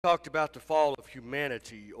Talked about the fall of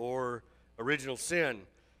humanity or original sin.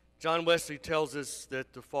 John Wesley tells us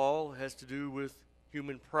that the fall has to do with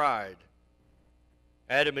human pride.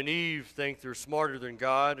 Adam and Eve think they're smarter than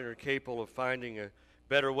God and are capable of finding a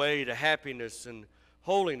better way to happiness and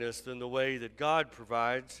holiness than the way that God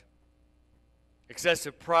provides.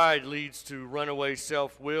 Excessive pride leads to runaway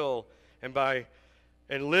self-will, and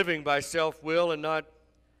living by self-will and not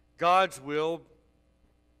God's will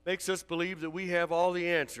makes us believe that we have all the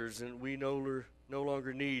answers and we no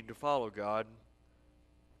longer need to follow God.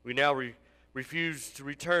 We now refuse to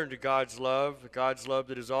return to God's love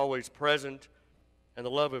that is always present, and the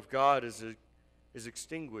love of God is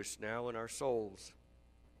extinguished now in our souls.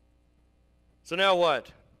 So now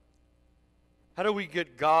what? How do we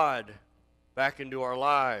get God back into our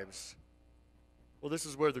lives? Well, this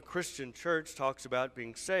is where the Christian church talks about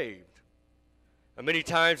being saved. And many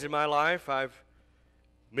times in my life, I've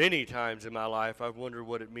wondered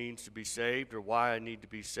what it means to be saved or why I need to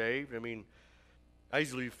be saved. I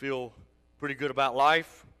usually feel pretty good about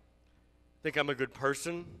life. Think I'm a good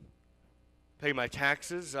person. Pay my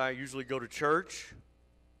taxes. I usually go to church.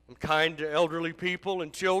 I'm kind to elderly people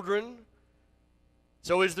and children.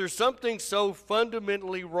 So is there something so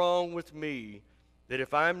fundamentally wrong with me that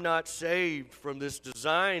if I'm not saved from this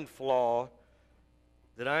design flaw,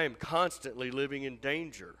 that I am constantly living in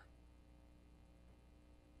danger?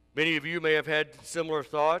 Many of you may have had similar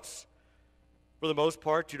thoughts. For the most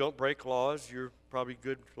part, you don't break laws. You're probably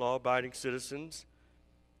good, law-abiding citizens.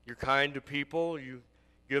 You're kind to people. You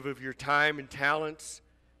give of your time and talents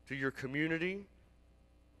to your community.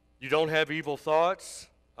 You don't have evil thoughts.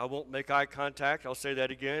 I won't make eye contact. I'll say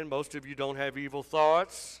that again. Most of you don't have evil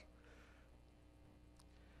thoughts.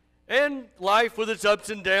 And life with its ups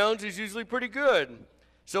and downs is usually pretty good.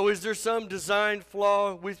 So is there some design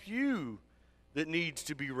flaw with you that needs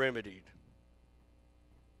to be remedied?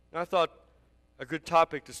 And I thought a good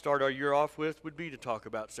topic to start our year off with would be to talk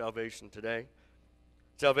about salvation today.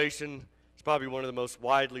 Salvation is probably one of the most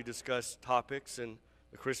widely discussed topics in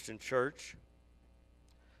the Christian church.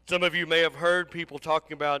 Some of you may have heard people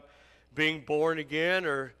talking about being born again,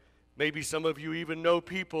 or maybe some of you even know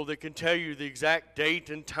people that can tell you the exact date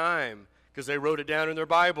and time because they wrote it down in their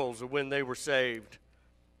Bibles of when they were saved.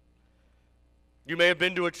 You may have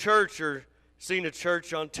been to a church or seen a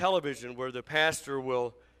church on television where the pastor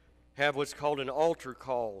will have what's called an altar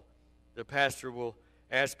call. The pastor will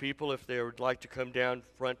ask people if they would like to come down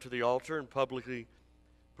front to the altar and publicly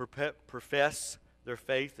profess their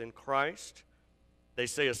faith in Christ. They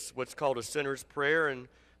say what's called a sinner's prayer, and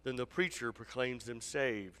then the preacher proclaims them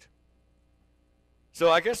saved.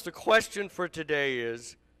 So I guess the question for today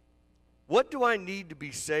is, what do I need to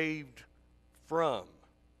be saved from?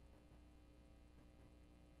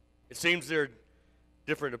 It seems there are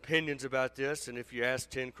different opinions about this, and if you ask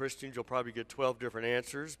 10 Christians, you'll probably get 12 different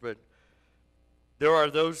answers. But there are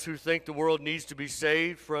those who think the world needs to be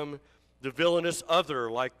saved from the villainous other,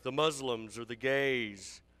 like the Muslims or the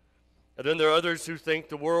gays. And then there are others who think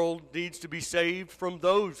the world needs to be saved from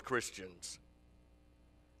those Christians.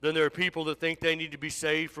 Then there are people that think they need to be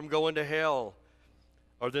saved from going to hell.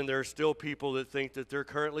 Or then there are still people that think that they're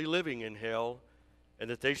currently living in hell and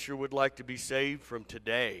that they sure would like to be saved from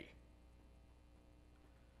today.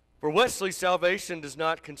 For Wesley, salvation does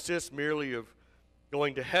not consist merely of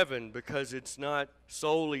going to heaven, because it's not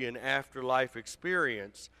solely an afterlife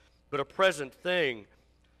experience, but a present thing.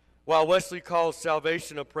 While Wesley calls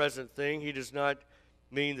salvation a present thing, he does not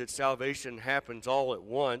mean that salvation happens all at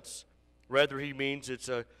once. Rather, he means it's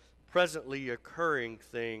a presently occurring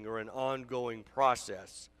thing or an ongoing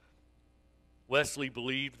process. Wesley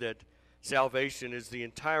believed that salvation is the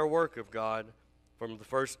entire work of God from the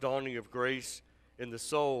first dawning of grace in the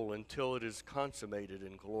soul until it is consummated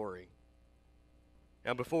in glory.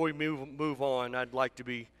 Now, before we move on, I'd like to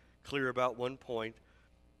be clear about one point.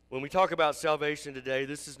 When we talk about salvation today,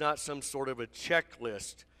 this is not some sort of a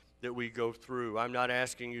checklist that we go through. I'm not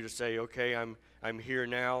asking you to say, okay, I'm here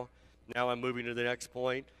now. Now I'm moving to the next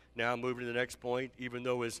point. Now I'm moving to the next point, even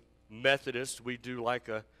though as Methodists, we do like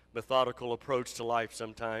a methodical approach to life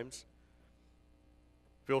sometimes.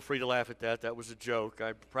 Feel free to laugh at that. That was a joke.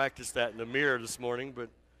 I practiced that in the mirror this morning, but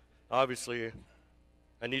obviously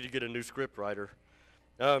I need to get a new script writer.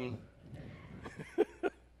 John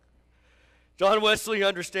Wesley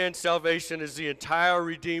understands salvation as the entire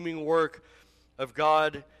redeeming work of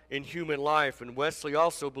God in human life. And Wesley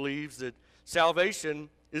also believes that salvation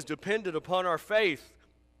is dependent upon our faith.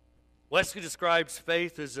 Wesley describes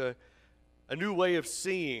faith as a new way of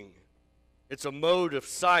seeing. It's a mode of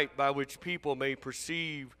sight by which people may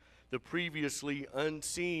perceive the previously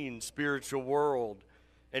unseen spiritual world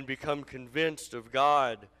and become convinced of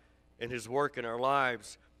God and his work in our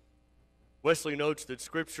lives. Wesley notes that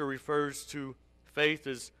Scripture refers to faith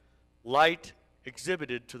as light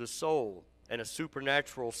exhibited to the soul and a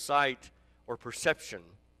supernatural sight or perception.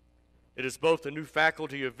 It is both a new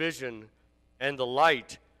faculty of vision and the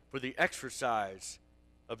light for the exercise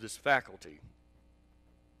of this faculty.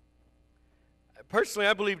 Personally,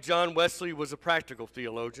 I believe John Wesley was a practical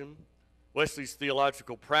theologian. Wesley's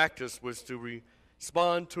theological practice was to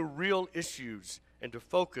respond to real issues and to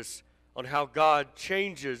focus on how God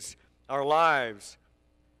changes our lives.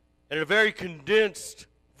 And in a very condensed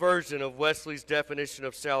version of Wesley's definition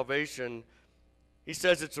of salvation, he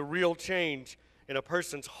says it's a real change in a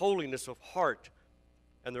person's holiness of heart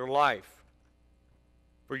and their life.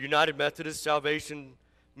 For United Methodist, salvation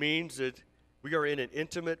means that we are in an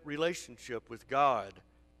intimate relationship with God,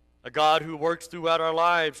 a God who works throughout our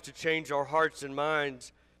lives to change our hearts and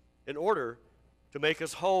minds in order to make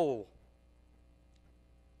us whole.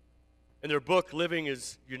 In their book, Living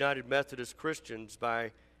as United Methodist Christians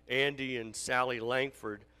by Andy and Sally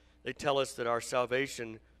Langford, they tell us that our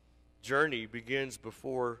salvation journey begins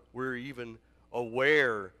before we're even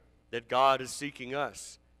aware that God is seeking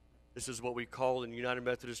us. This is what we call in United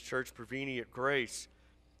Methodist Church prevenient grace.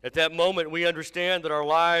 At that moment, we understand that our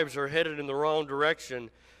lives are headed in the wrong direction,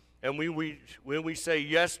 and when we say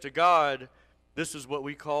yes to God, this is what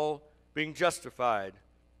we call being justified,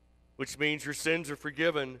 which means your sins are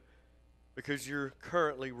forgiven because you're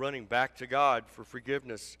currently running back to God for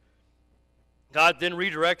forgiveness. God then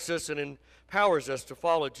redirects us and empowers us to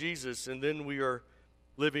follow Jesus, and then we are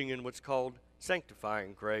living in what's called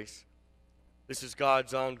sanctifying grace. This is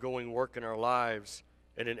God's ongoing work in our lives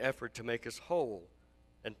in an effort to make us whole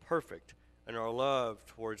and perfect in our love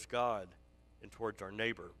towards God and towards our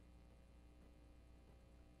neighbor.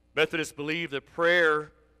 Methodists believe that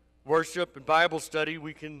prayer, worship, and Bible study,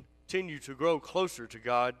 we continue to grow closer to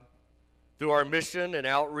God. Through our mission and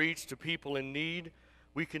outreach to people in need,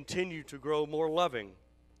 we continue to grow more loving.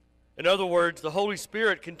 In other words, the Holy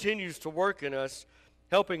Spirit continues to work in us,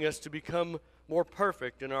 helping us to become more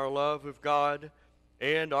perfect in our love of God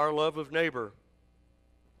and our love of neighbor.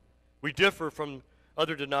 We differ from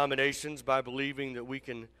other denominations by believing that we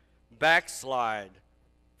can backslide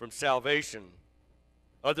from salvation.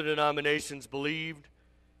 Other denominations believed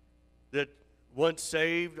that once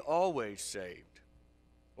saved, always saved.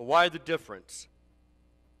 Well, why the difference?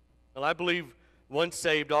 Well, I believe once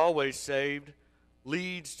saved, always saved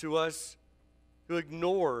leads to us to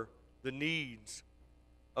ignore the needs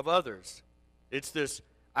of others. It's this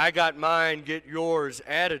I got mine, get yours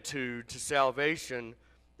attitude to salvation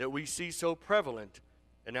that we see so prevalent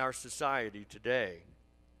in our society today.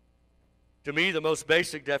 To me, the most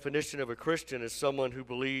basic definition of a Christian is someone who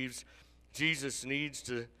believes Jesus needs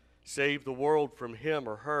to save the world from him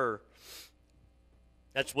or her.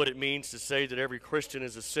 That's what it means to say that every Christian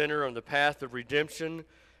is a sinner on the path of redemption.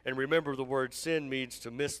 And remember, the word sin means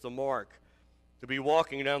to miss the mark, to be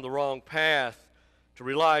walking down the wrong path, to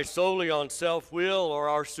rely solely on self-will or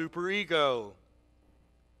our superego.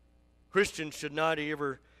 Christians should not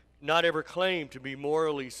ever claim to be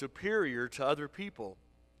morally superior to other people.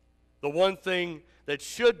 The one thing that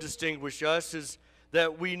should distinguish us is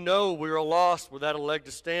that we know we are lost without a leg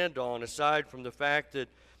to stand on, aside from the fact that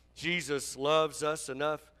Jesus loves us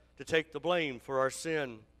enough to take the blame for our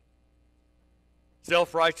sin.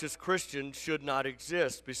 Self-righteous Christians should not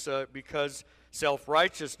exist because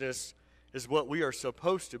self-righteousness is what we are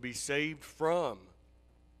supposed to be saved from.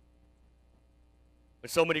 And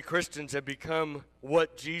so many Christians have become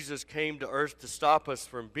what Jesus came to earth to stop us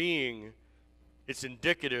from being. It's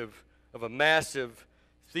indicative of a massive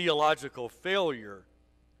theological failure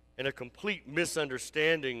and a complete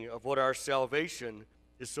misunderstanding of what our salvation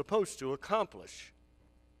is supposed to accomplish.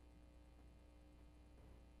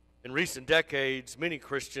 In recent decades, many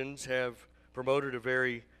Christians have promoted a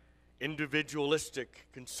very individualistic,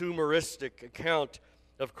 consumeristic account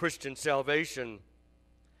of Christian salvation.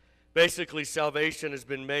 Basically, salvation has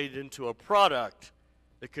been made into a product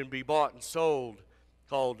that can be bought and sold,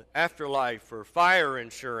 called afterlife or fire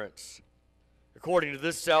insurance. According to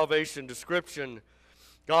this salvation description,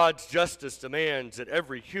 God's justice demands that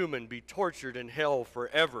every human be tortured in hell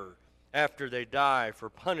forever after they die for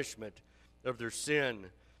punishment of their sin,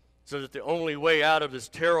 so that the only way out of this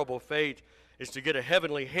terrible fate is to get a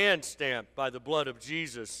heavenly hand stamp by the blood of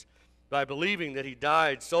Jesus, by believing that he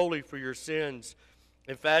died solely for your sins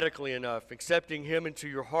emphatically enough, accepting him into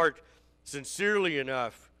your heart sincerely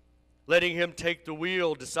enough, letting him take the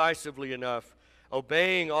wheel decisively enough,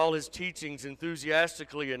 obeying all his teachings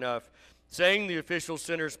enthusiastically enough, saying the official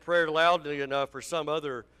sinner's prayer loudly enough, or some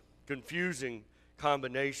other confusing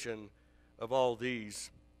combination of all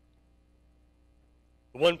these.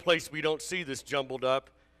 The one place we don't see this jumbled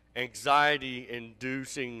up,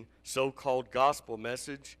 anxiety-inducing so-called gospel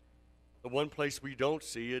message, the one place we don't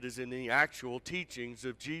see it is in the actual teachings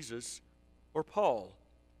of Jesus or Paul.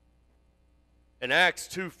 In Acts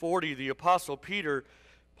 2:40, the Apostle Peter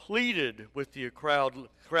pleaded with the crowd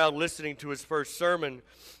listening to his first sermon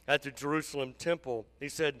at the Jerusalem temple. He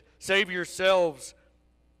said, save yourself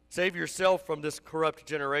from this corrupt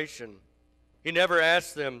generation. He never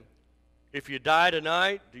asked them, if you die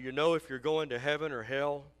tonight, do you know if you're going to heaven or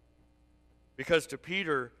hell? Because to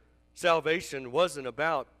Peter, salvation wasn't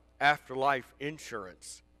about afterlife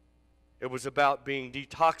insurance. It was about being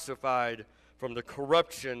detoxified from the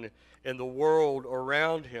corruption in the world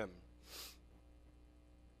around him.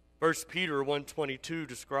 1 Peter 1:22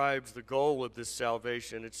 describes the goal of this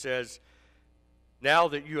salvation. It says, now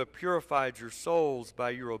that you have purified your souls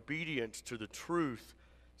by your obedience to the truth,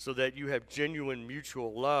 so that you have genuine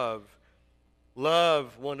mutual love,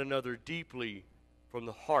 love one another deeply from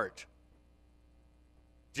the heart.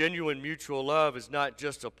 Genuine mutual love is not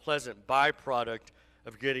just a pleasant byproduct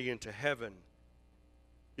of getting into heaven.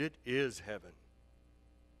 It is heaven.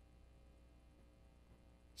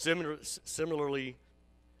 Similarly,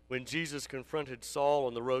 when Jesus confronted Saul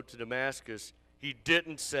on the road to Damascus, he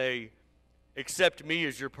didn't say, accept me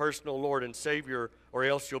as your personal Lord and Savior, or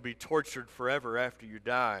else you'll be tortured forever after you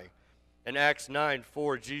die. In Acts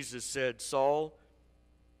 9:4, Jesus said, Saul,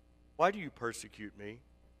 why do you persecute me?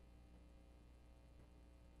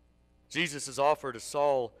 Jesus' offer to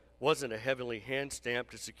Saul wasn't a heavenly hand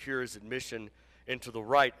stamp to secure his admission into the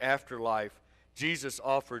right afterlife. Jesus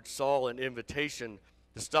offered Saul an invitation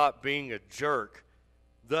to stop being a jerk,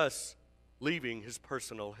 thus leaving his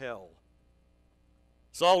personal hell.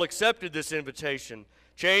 Saul accepted this invitation,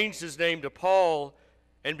 changed his name to Paul,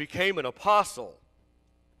 and became an apostle.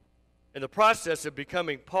 In the process of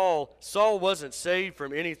becoming Paul, Saul wasn't saved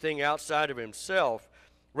from anything outside of himself.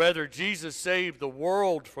 Rather, Jesus saved the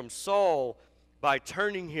world from Saul by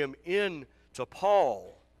turning him into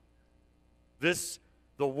Paul.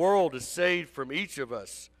 The world is saved from each of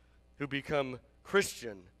us who become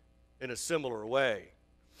Christian in a similar way.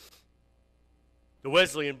 The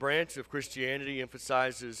Wesleyan branch of Christianity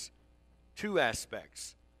emphasizes two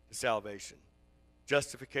aspects to salvation: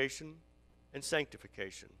 justification and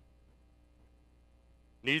sanctification.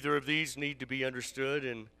 Neither of these need to be understood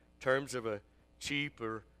in terms of a cheap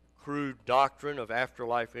or crude doctrine of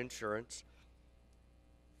afterlife insurance.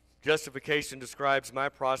 Justification describes my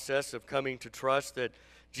process of coming to trust that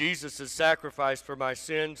Jesus' sacrifice for my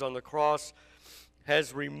sins on the cross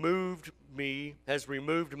has removed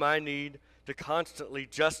my need to constantly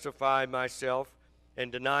justify myself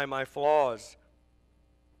and deny my flaws.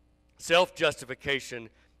 Self-justification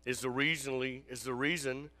is the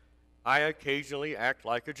reason I occasionally act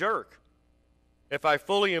like a jerk. If I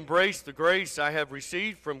fully embrace the grace I have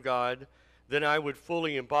received from God, then I would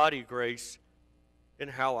fully embody grace in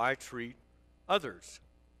how I treat others.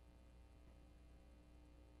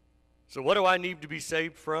 So what do I need to be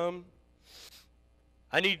saved from?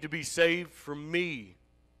 I need to be saved from me.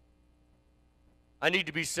 I need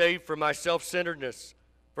to be saved from my self-centeredness,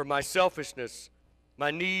 from my selfishness,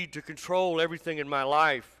 my need to control everything in my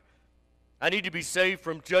life. I need to be saved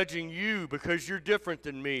from judging you because you're different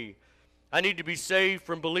than me. I need to be saved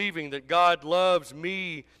from believing that God loves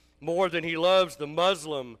me more than he loves the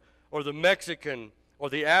Muslim or the Mexican or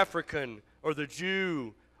the African or the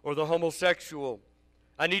Jew or the homosexual.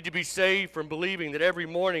 I need to be saved from believing that every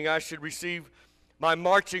morning I should receive my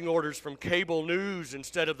marching orders from cable news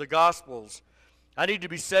instead of the Gospels. I need to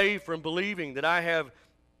be saved from believing that I have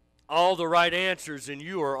all the right answers and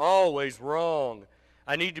you are always wrong.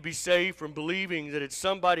 I need to be saved from believing that it's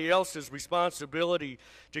somebody else's responsibility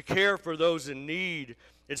to care for those in need.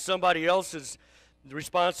 It's somebody else's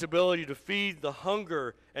responsibility to feed the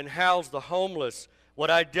hunger and house the homeless.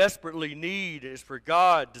 What I desperately need is for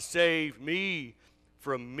God to save me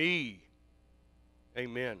from me.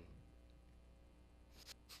 Amen.